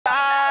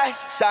lie.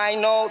 Side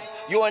note,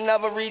 you will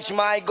never reach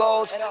my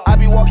goals. I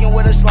be walking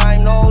with a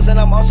slime nose, and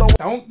I'm also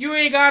don't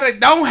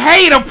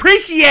hate,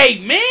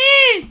 appreciate,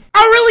 man.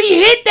 I really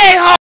hit that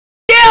hoe.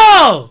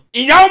 Yeah.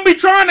 And y'all be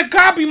trying to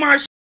copy my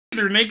shit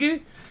either,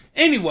 nigga.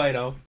 Anyway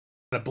though,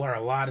 gotta blur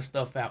a lot of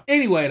stuff out.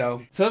 Anyway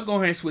though, so let's go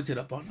ahead and switch it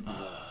up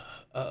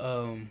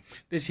on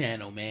this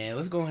channel, man.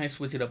 Let's go ahead and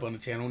switch it up on the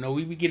channel. No,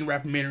 we be getting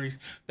rapimentaries.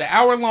 The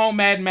long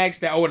Mad Max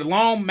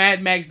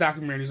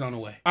documentary is on the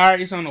way.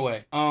 Alright, it's on the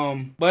way.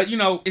 But you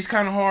know, it's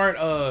kinda hard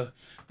to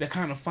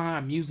kind of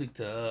find music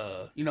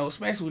to you know,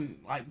 especially when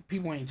like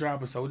people ain't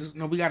dropping, so just, you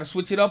know, we gotta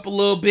switch it up a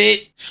little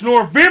bit.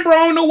 Snorvember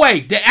on the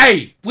way.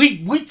 Hey,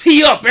 we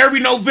tee up every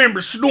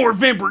November,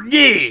 Snorvember,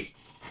 yeah.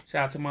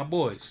 Shout out to my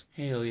boys.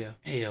 Hell yeah.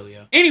 Hell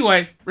yeah.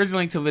 Anyway, original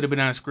link to the video down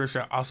in the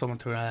description. Also on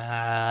Twitter.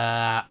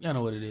 Y'all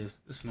know what it is.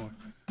 The Snore.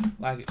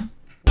 Like it.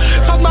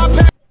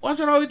 Watch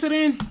it all the way to the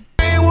end.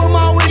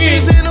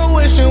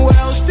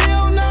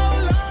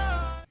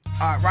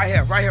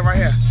 Alright, right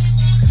here.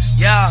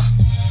 Yeah.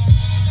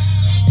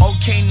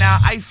 Okay, now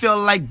I feel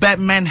like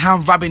Batman,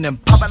 hound robbing them.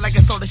 Pop it like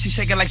a soda, she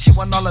shake it like she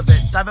want all of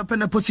it. Dive up in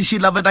the pussy, she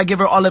love it, I give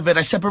her all of it.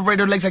 I separate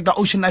her legs like the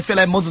ocean, I feel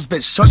like Moses,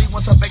 bitch. Shorty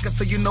wants a back up,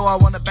 so you know I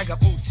wanna back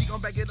up. Ooh, she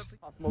gon' back it up.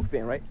 Smoke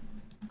fan, right?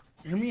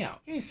 Hear me out.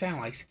 He didn't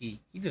sound like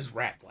Ski. He just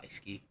rapped like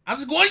Ski. I'm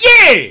just going,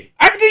 yeah!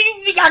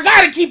 I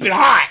gotta keep it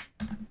hot.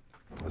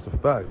 That's a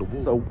fact, the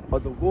woo. So,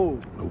 the woo.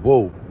 The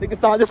woo.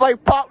 Nigga sound just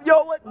like Pop.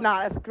 Yo, what?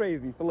 Nah, that's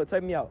crazy. So look,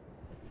 check me out.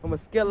 From a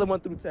scale of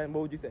 1 through 10,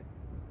 what would you say?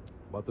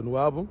 About the new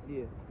album?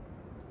 Yeah.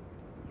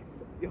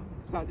 Yo,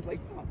 sounded like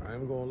Pop. I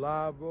ain't gonna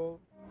lie, bro.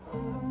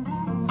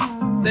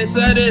 They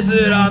said, is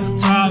it off the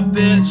top,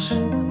 bitch?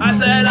 I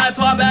said I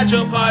pop at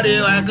your party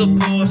like a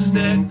pool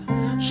stick.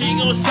 She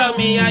gon' suck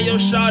me at your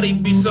shawty,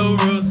 be so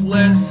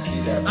ruthless.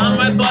 I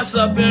might bust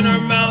up in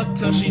her mouth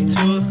till she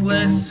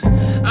toothless.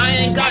 I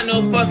ain't got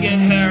no fucking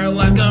hair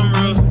like I'm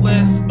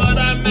ruthless, but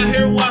I'm out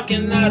here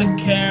walking out of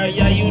care,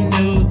 yeah, you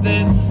knew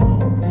this.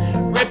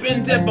 Rip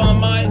and dip on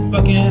my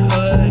fucking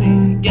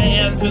hoodie.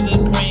 Getting to the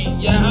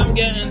green, yeah, I'm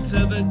getting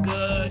to the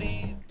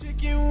goodies.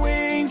 Chicken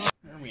wings.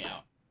 Hear me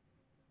out.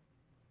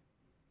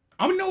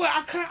 I know what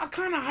I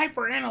kind of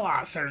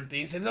hyperanalyze certain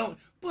things,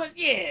 but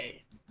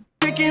yeah.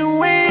 Chicken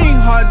wing,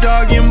 hot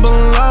dog and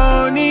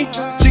bologna,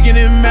 chicken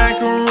and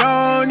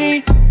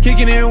macaroni,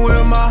 kicking it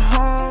with my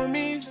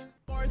homies.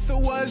 Martha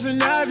was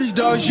an average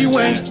dog, she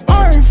went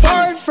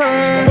arf.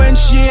 When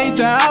she ate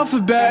the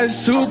alphabet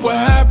soup, what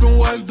happened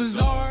was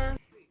bizarre.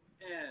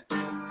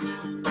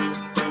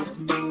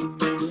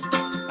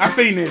 I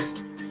seen this.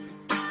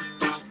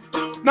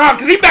 Nah,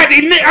 cause he about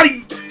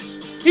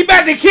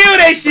to kill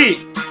that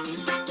shit.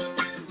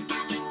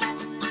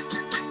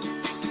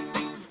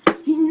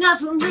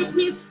 Never make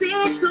me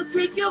stay, so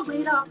take your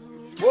weight off me.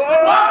 Hold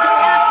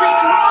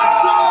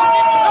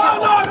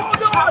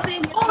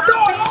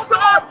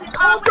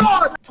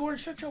on! Tori,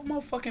 shut your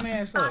motherfucking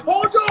ass up.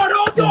 Hold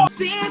on!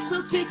 Stay,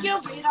 so take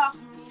your weight off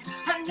me.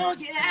 I know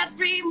you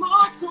every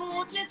mood, so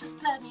won't you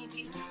just let me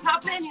be?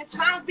 I've been your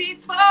times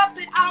before,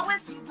 but I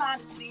was too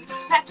blind to see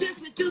that you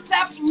seduce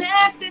every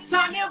man. This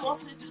time you won't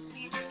seduce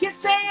me. You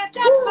say it,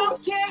 that's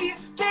okay,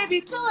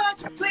 baby. Do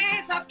what you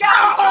please. I've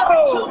got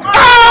this love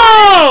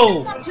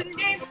Oh! touching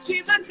me,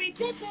 she looked me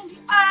deep in the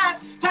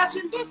eyes,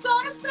 touching me so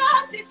the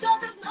stars. She said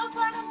there's no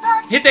turning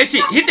back. Hit that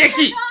shit! Hit that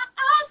shit!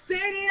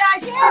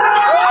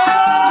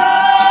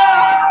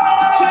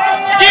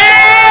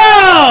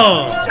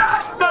 Yeah!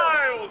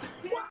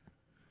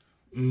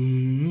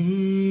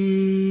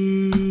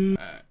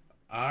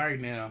 Alright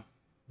now,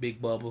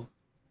 Big Bubba.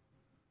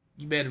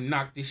 You better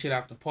knock this shit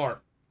out the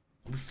park.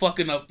 You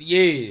fucking up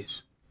the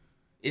edge.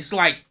 It's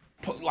like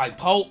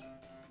Pope.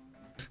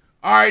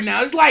 Alright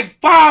now, it's like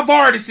 5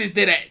 artists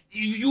that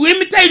you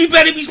imitate, you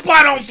better be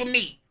spot on for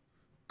me.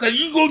 Cause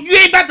you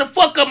ain't about to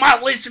fuck up my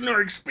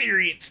listener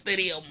experience to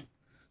them.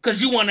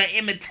 Cause you wanna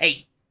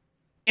imitate.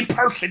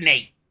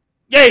 Impersonate.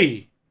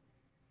 Yeah.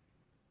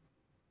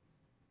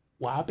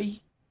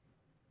 Wobby.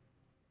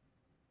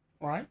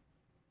 Right?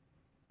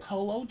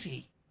 Polo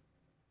G.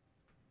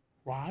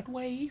 Rod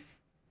Wave.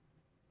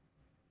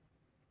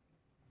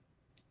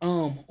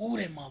 Ooh,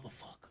 that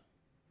motherfucker.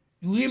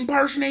 You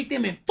impersonate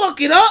them and fuck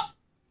it up,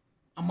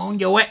 I'm on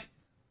your way.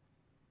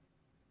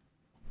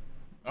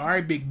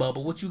 Alright, Big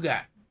Bubba, what you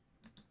got?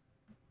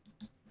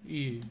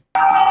 Yeah.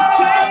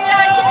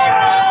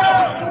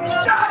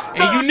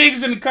 And you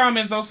niggas in the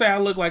comments don't say I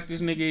look like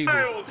this nigga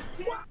either.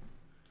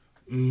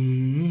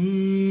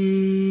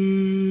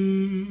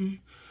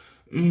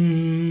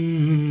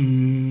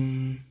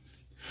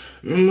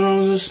 When I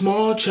was a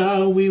small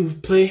child, we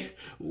would play.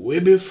 Way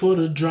before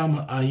the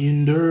drama, I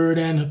endured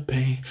and the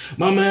pain.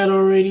 Mama had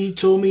already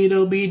told me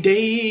there'll be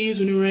days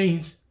when it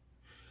rains.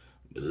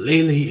 But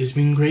lately, it's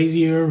been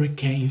crazy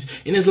hurricanes.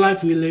 In this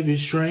life we live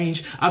is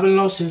strange. I've been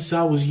lost since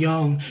I was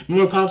young.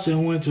 Remember Pops had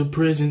went to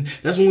prison.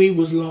 That's when we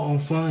was low on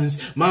funds.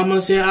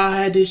 Mama said I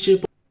had this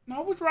shit.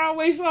 Now, which Rod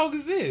Wave song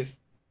is this?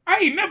 I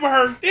ain't never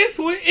heard this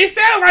one. It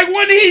sounds like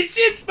one of his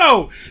shits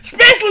though.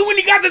 Especially when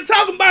he got to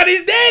talking about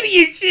his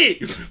daddy and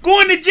shit.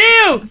 Going to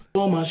jail.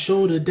 On my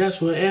shoulder, that's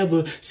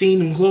forever.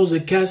 Seen him close a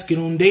casket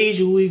on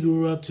days we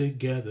grew up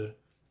together.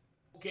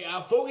 Okay,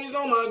 I focus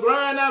on my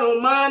grind, I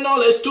don't mind all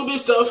that stupid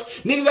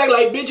stuff. Niggas act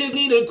like bitches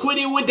need to quit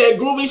it with that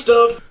groovy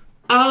stuff.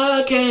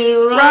 I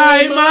can't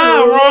Right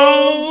my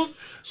wrongs,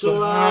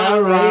 so I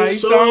write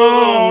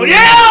songs.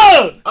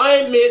 Yeah!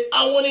 I admit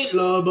I wanted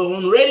love, but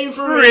I'm ready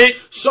for it.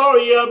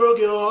 Sorry I broke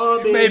your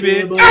heart,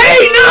 baby. Baby.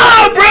 Hey,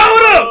 no, bro,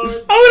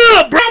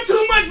 hold up, bro. I'm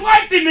too much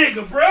like the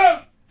nigga,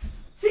 bro.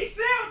 He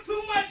sound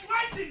too much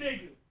like the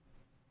nigga.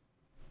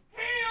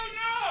 Hell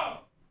no.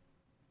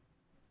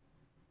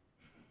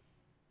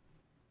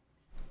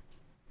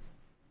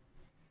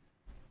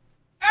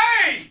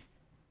 Hey!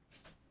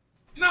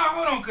 No,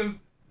 hold on, cause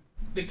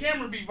the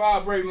camera be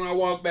vibrating when I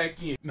walk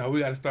back in. No, we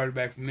gotta start it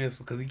back from this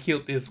one, cause he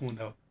killed this one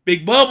though.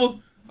 Big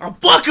Bubble, I'm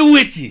fucking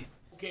with you.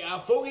 Okay, I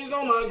focus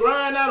on my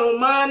grind, I don't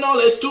mind all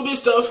that stupid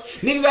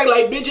stuff. Niggas act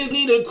like bitches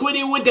need to quit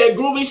it with that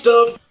groovy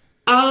stuff.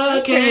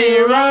 I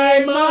can't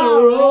right my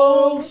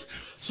wrongs,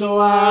 so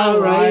I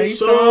write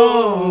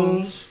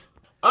songs.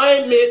 I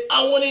admit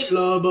I wanted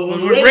love, but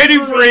I'm ready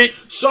for it.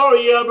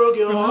 Sorry I broke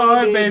your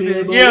heart,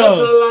 baby. But Yo. what's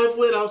a life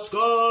without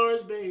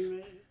scars,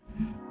 baby?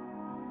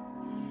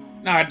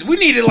 Nah, we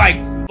needed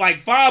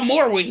like 5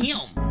 more with him.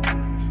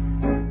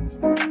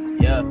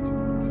 Yeah.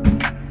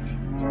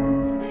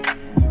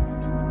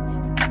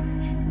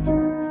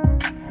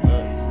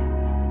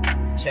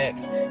 Check.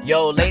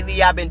 Yo,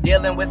 lately I've been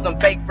dealing with some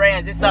fake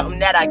friends. It's something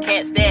that I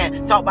can't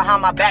stand. Talk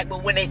behind my back,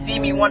 but when they see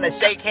me, wanna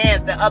shake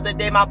hands. The other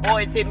day my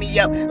boys hit me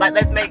up, like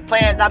let's make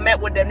plans. I met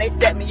with them, they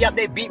set me up,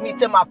 they beat me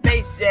to my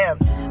face jam.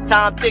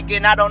 Time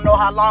ticking, I don't know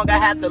how long I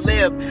have to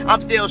live.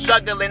 I'm still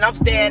struggling, I'm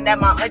staying at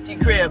my auntie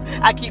crib.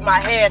 I keep my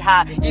head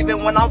high,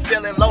 even when I'm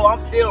feeling low. I'm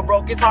still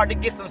broke, it's hard to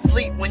get some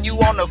sleep when you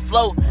on the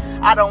float.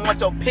 I don't want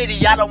your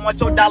pity, I don't want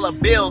your dollar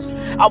bills.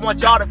 I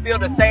want y'all to feel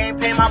the same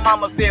pain my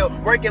mama feel.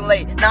 Working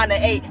late, 9 to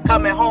 8,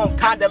 coming home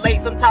kinda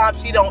late.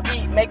 Sometimes she don't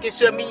eat, making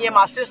sure me and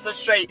my sister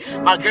straight.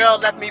 My girl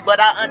left me, but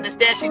I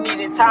understand she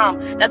needed time.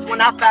 That's when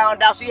I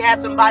found out she had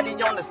somebody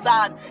on the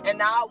side. And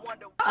now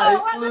I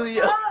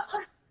wonder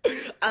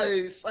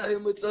Hey, say,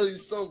 I'ma tell you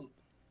something.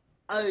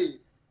 Hey,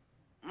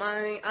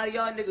 man,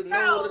 y'all niggas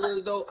know what it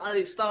is, though.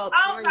 Hey, stop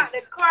I'm about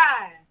to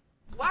cry.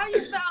 Why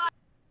you sound like...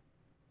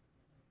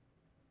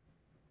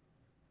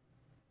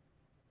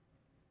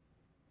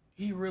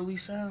 He really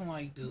sound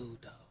like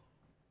dude though.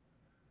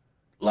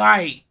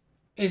 Like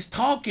his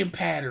talking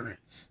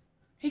patterns.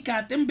 He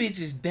got them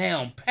bitches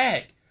down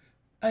pat.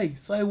 Hey,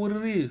 say what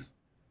it is.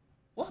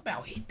 What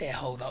about hit that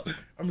hoe though?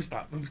 Let me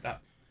stop.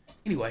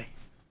 Anyway.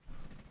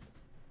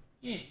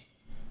 Yeah.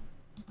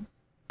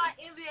 I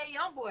NBA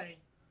YoungBoy.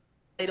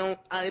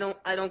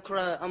 I don't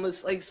cry. I'ma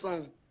say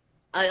something.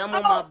 I'm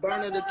on my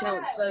burner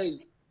account,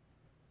 say.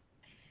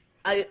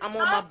 I'm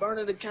on my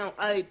burner account.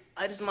 I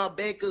just my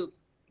backup,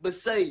 but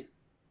say.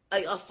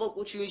 I fuck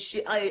with you and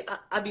shit. I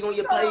be on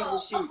your page and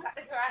shit. I'm about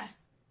to cry.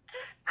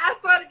 I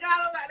swear to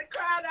God, I'm about to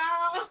cry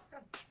now.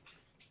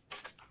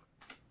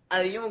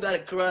 Hey, you don't gotta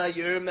cry,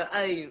 you hear me?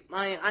 Hey,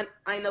 man,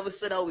 I never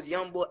said I was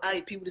young boy.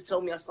 Hey, people just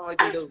told me I sound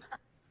like you though.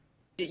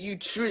 You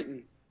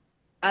tripping.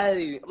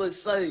 Hey, let's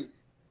say.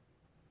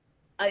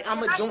 Hey,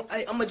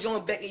 I'ma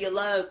join back in your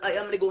live. Hey,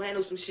 I'm gonna go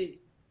handle some shit.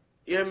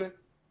 You hear me?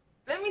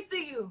 Let me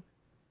see you.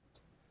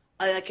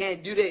 Hey, I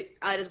can't do that.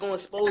 I just gonna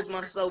expose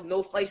myself.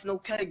 No face, no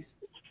case.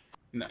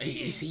 No,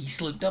 he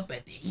slipped up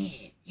at the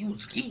end. He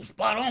was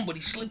spot on, but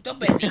he slipped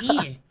up at the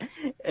end.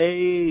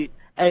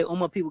 Hey, all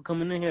my people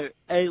coming in here.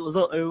 Hey, what's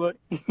up, everybody?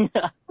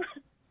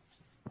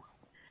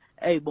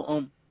 Hey,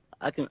 but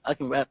I can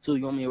rap too.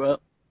 You want me to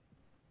rap?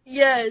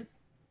 Yes.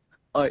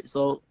 All right,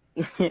 so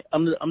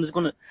I'm just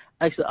gonna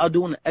actually I'll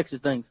do one of the extra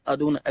things.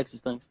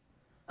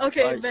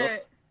 Okay, right,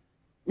 bet.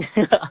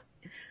 So,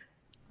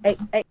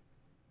 hey.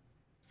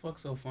 Fuck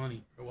so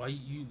funny, bro. Why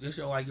you this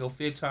your like your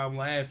 5th time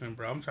laughing,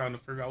 bro? I'm trying to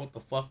figure out what the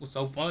fuck was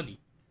so funny.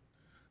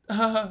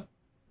 Yeah.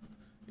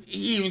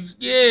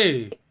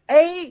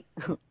 Hey.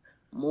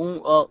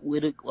 Moon up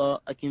with a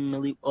clock, I can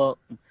really up.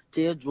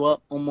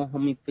 Teardrop on my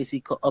homie face,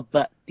 he caught a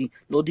back.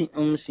 No, the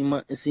only she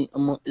might see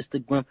I'm on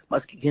Instagram. My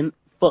skin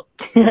fuck.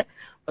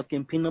 My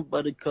skin peanut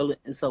butter color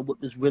inside what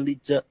is really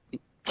just.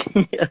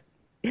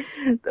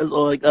 That's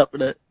all I got for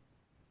that.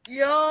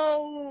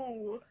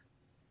 Yo.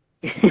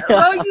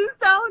 Bro, you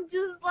sound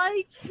just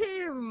like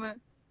him.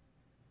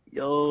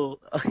 Yo,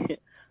 I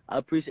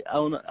appreciate. I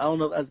don't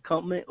know if that's a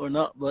compliment or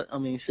not, but I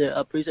mean, shit. I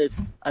appreciate.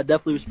 I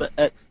definitely respect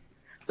X.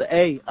 But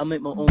hey, I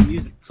make my own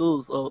music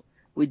too, so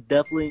we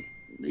definitely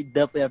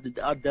have to.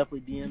 I'll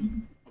definitely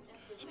DM.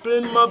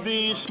 Spin my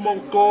V,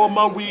 smoke all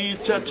my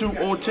weed, tattoo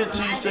on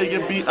titties,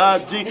 saying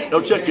B.I.G.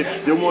 Now check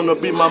it, you wanna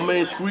be my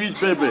main squeeze,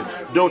 baby,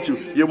 don't you?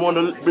 You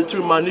wanna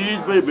between my knees,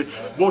 baby.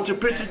 Won't you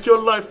picture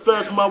your life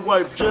fast, my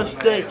wife? Just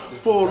stay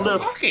for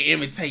left. I can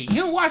imitate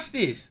him. Watch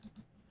this.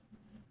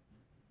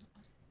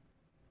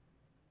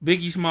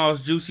 Biggie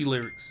Smalls juicy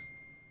lyrics.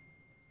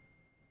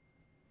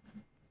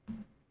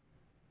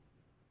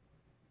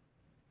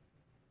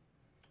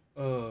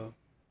 I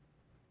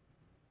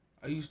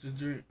used to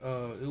drink.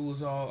 It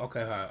was all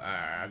okay.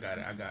 I got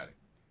it. I got it.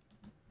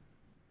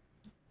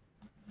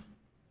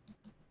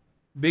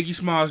 Biggie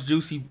Smalls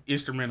Juicy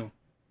instrumental.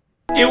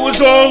 It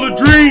was all a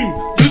dream.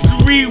 Used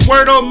to read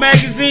Word On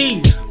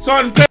magazine.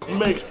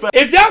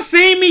 If y'all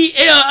see me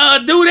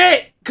do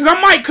that, cause I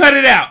might cut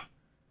it out.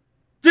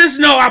 Just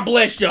know I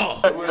blessed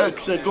y'all.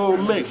 X and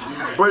gold mix,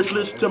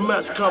 bracelets to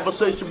match,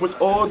 conversation was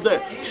all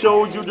that.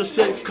 Showed you the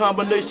safe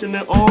combination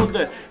and all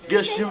that.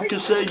 Guess you can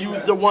say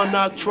you's the one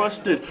I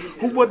trusted.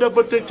 Who would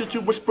ever think that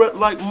you would spread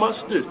like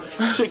mustard?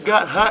 Shit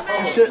got hot,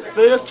 you sent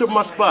fairs to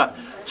my spot.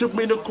 Took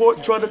me to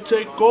court, tried to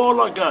take all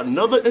I got.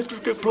 Another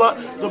intricate plot,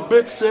 the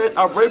bitch said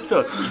I raped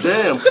her.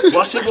 Damn,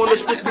 why she wanna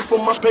stick me for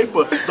my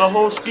paper? The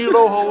whole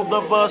skilo hole,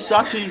 the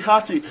Versace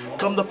hottie.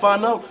 Come to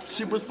find out,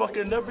 she was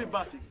fucking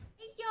everybody.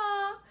 Hey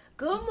y'all,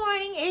 good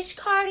morning, it's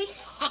Cardi.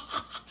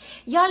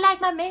 Y'all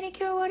like my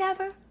manicure or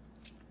whatever?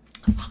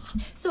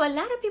 So a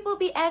lot of people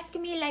be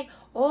asking me like,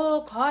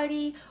 oh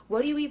Cardi,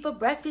 what do you eat for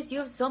breakfast? You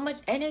have so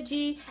much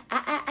energy.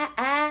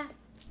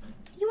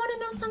 You wanna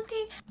know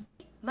something?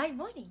 My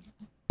mornings.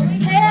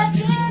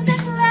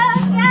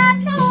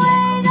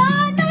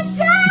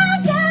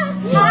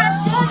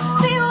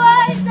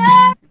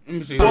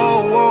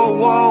 Whoa, whoa,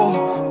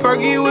 whoa.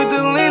 Perky with the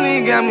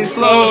Lenny got me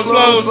slow.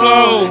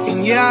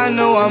 And yeah, I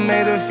know I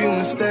made a few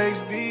mistakes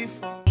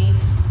before.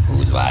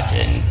 Who's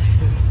watching?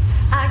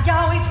 I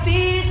always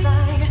feel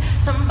like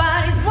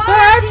somebody's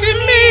watching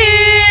me.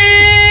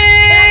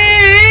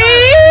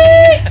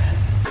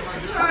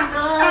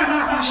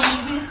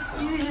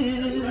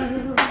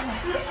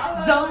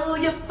 Though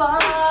you're far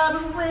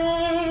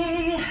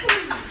away,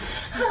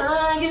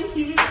 I am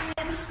here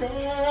to say.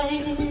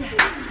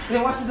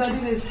 Yeah, watch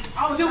this,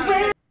 I do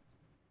this.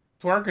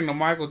 Twerking to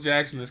Michael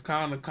Jackson is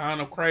kind of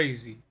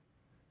crazy.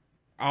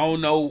 I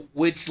don't know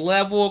which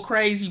level of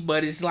crazy,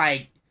 but it's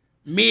like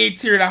mid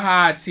tier to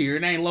high tier.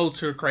 It ain't low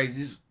tier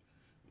crazy. It's,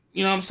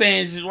 you know what I'm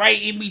saying? It's right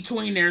in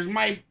between there. It's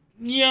my,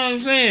 you know what I'm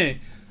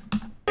saying?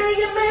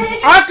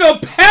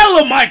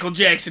 Acapella Michael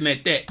Jackson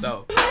at that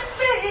though. The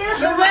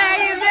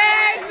way you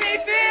make me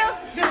feel,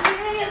 the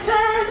way you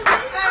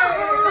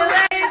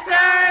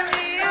turn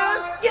me on,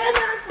 you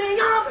knock me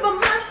off of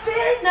my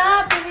feet,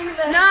 knock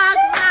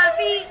my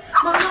feet,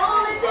 my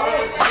lonely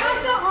days are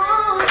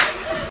gone.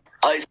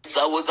 I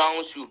said what's on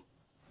with you?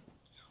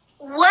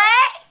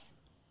 What?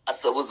 I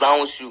said what's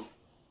on with you?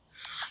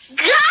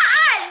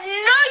 God,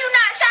 no, you're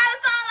not trying to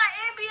sound like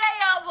NBA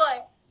Youngboy.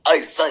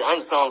 I said I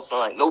don't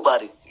sound like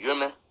nobody. You hear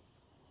me?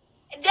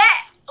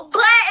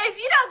 But if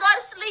you don't go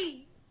to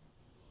sleep.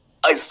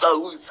 I saw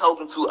who you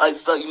talking to. I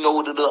saw you know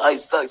what it is. I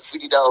saw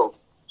freaky dog.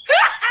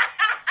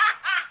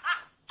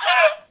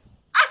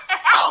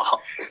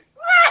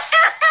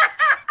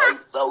 I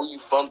saw where you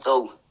from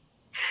though.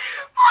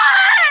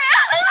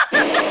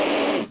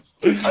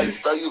 I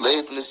saw you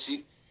laughing and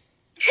shit.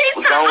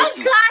 He sound like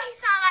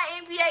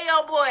NBA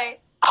Youngboy.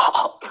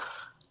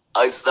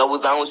 I said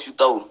what's on with you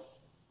though.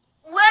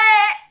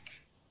 What?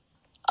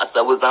 I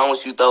said what's on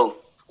with you though.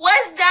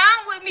 What's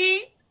down with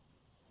me?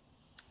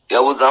 Yeah,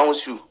 what's on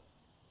with you?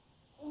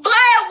 But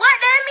what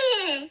that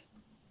mean?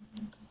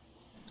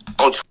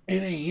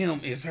 It ain't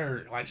him, it's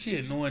her. Like, she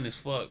annoying as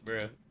fuck,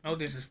 bruh. No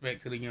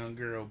disrespect to the young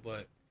girl,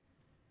 but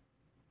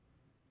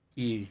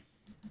yeah,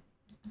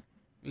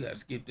 we gotta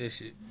skip this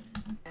shit.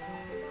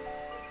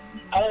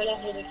 You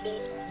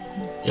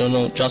don't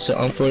know Jossie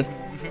Onford?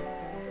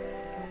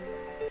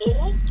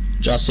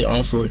 Jossie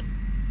Onford.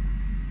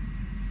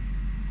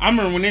 I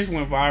remember when this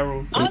went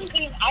viral. I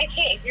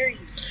can't hear you.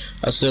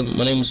 I said,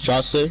 my name is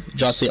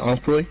Jossie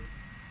Onford.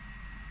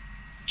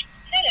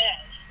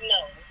 No.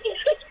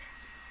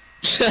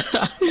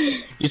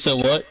 You said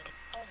what?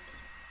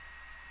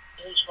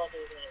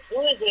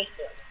 Who is this?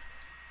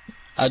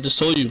 I just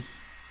told you.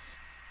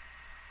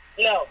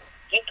 No.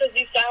 Just because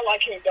you sound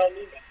like him don't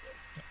mean that.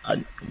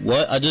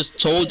 What? I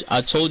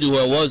told you who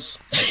I was.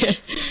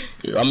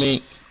 I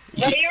mean.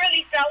 No, you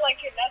really sound like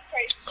him. That's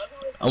crazy.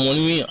 What do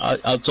you mean?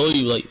 I told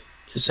you, like,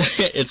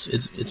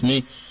 it's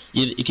me.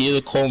 You can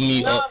either call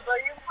me. No, but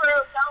you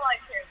sound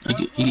like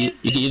him.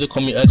 You can either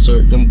call me X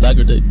or them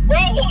Dagger Dick. Bro,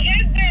 who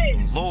is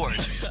this?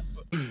 Lord.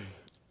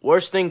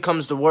 Worst thing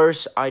comes to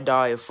worst, I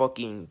die a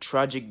fucking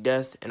tragic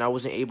death and I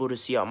wasn't able to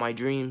see out my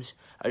dreams.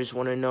 I just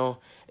want to know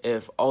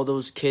if all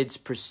those kids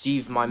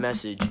perceive my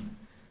message.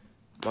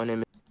 My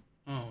name is...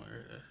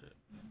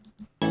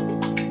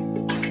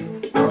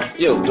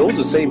 Yo, those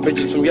the same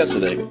bitches from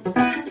yesterday.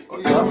 Oh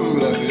yeah, I remember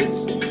that bitch.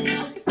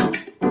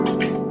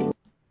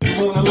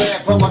 You wanna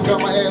laugh, I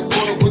got my ass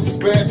on with this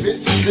bad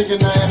bitch.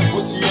 Thinking I had a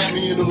pussy at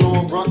me in the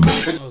lower front.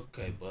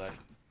 Okay, buddy.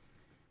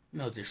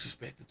 No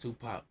disrespect to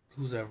Tupac.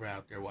 Who's ever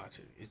out there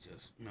watching? It's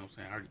just, you know what I'm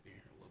saying? I already been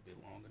here a little bit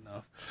long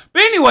enough.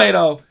 But anyway,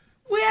 though,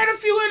 we had a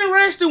few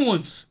interesting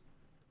ones.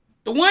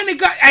 The one that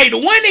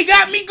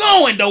got me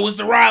going, though, was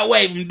the right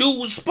wave. And dude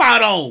was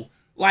spot on.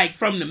 Like,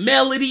 from the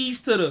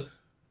melodies to the,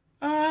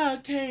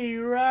 I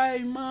can't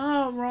right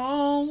my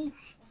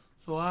wrongs,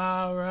 so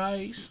I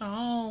write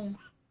songs.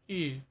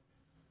 Yeah.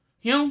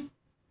 Him?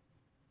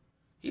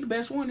 He the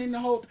best one in the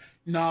whole...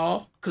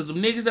 No, because the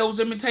niggas that was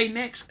imitating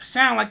X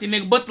sound like the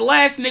nigga. But the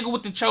last nigga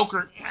with the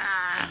choker,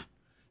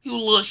 he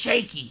was a little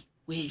shaky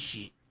with his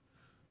shit.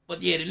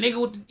 But yeah, the nigga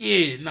with the...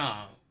 Yeah,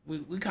 nah.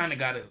 We kind of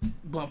got to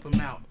bump him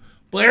out.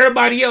 But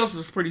everybody else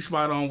was pretty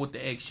spot on with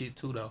the X shit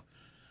too, though.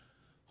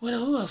 Who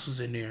else was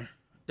in there?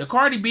 The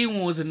Cardi B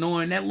one was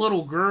annoying. That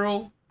little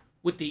girl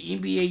with the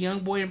NBA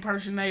YoungBoy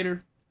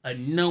impersonator,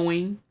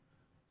 annoying.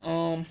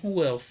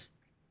 Who else?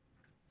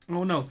 I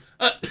don't know.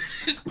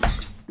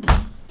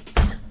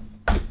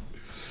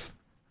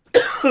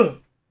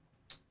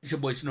 It's your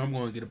boy Snow. I'm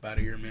going to get up out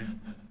of here, man.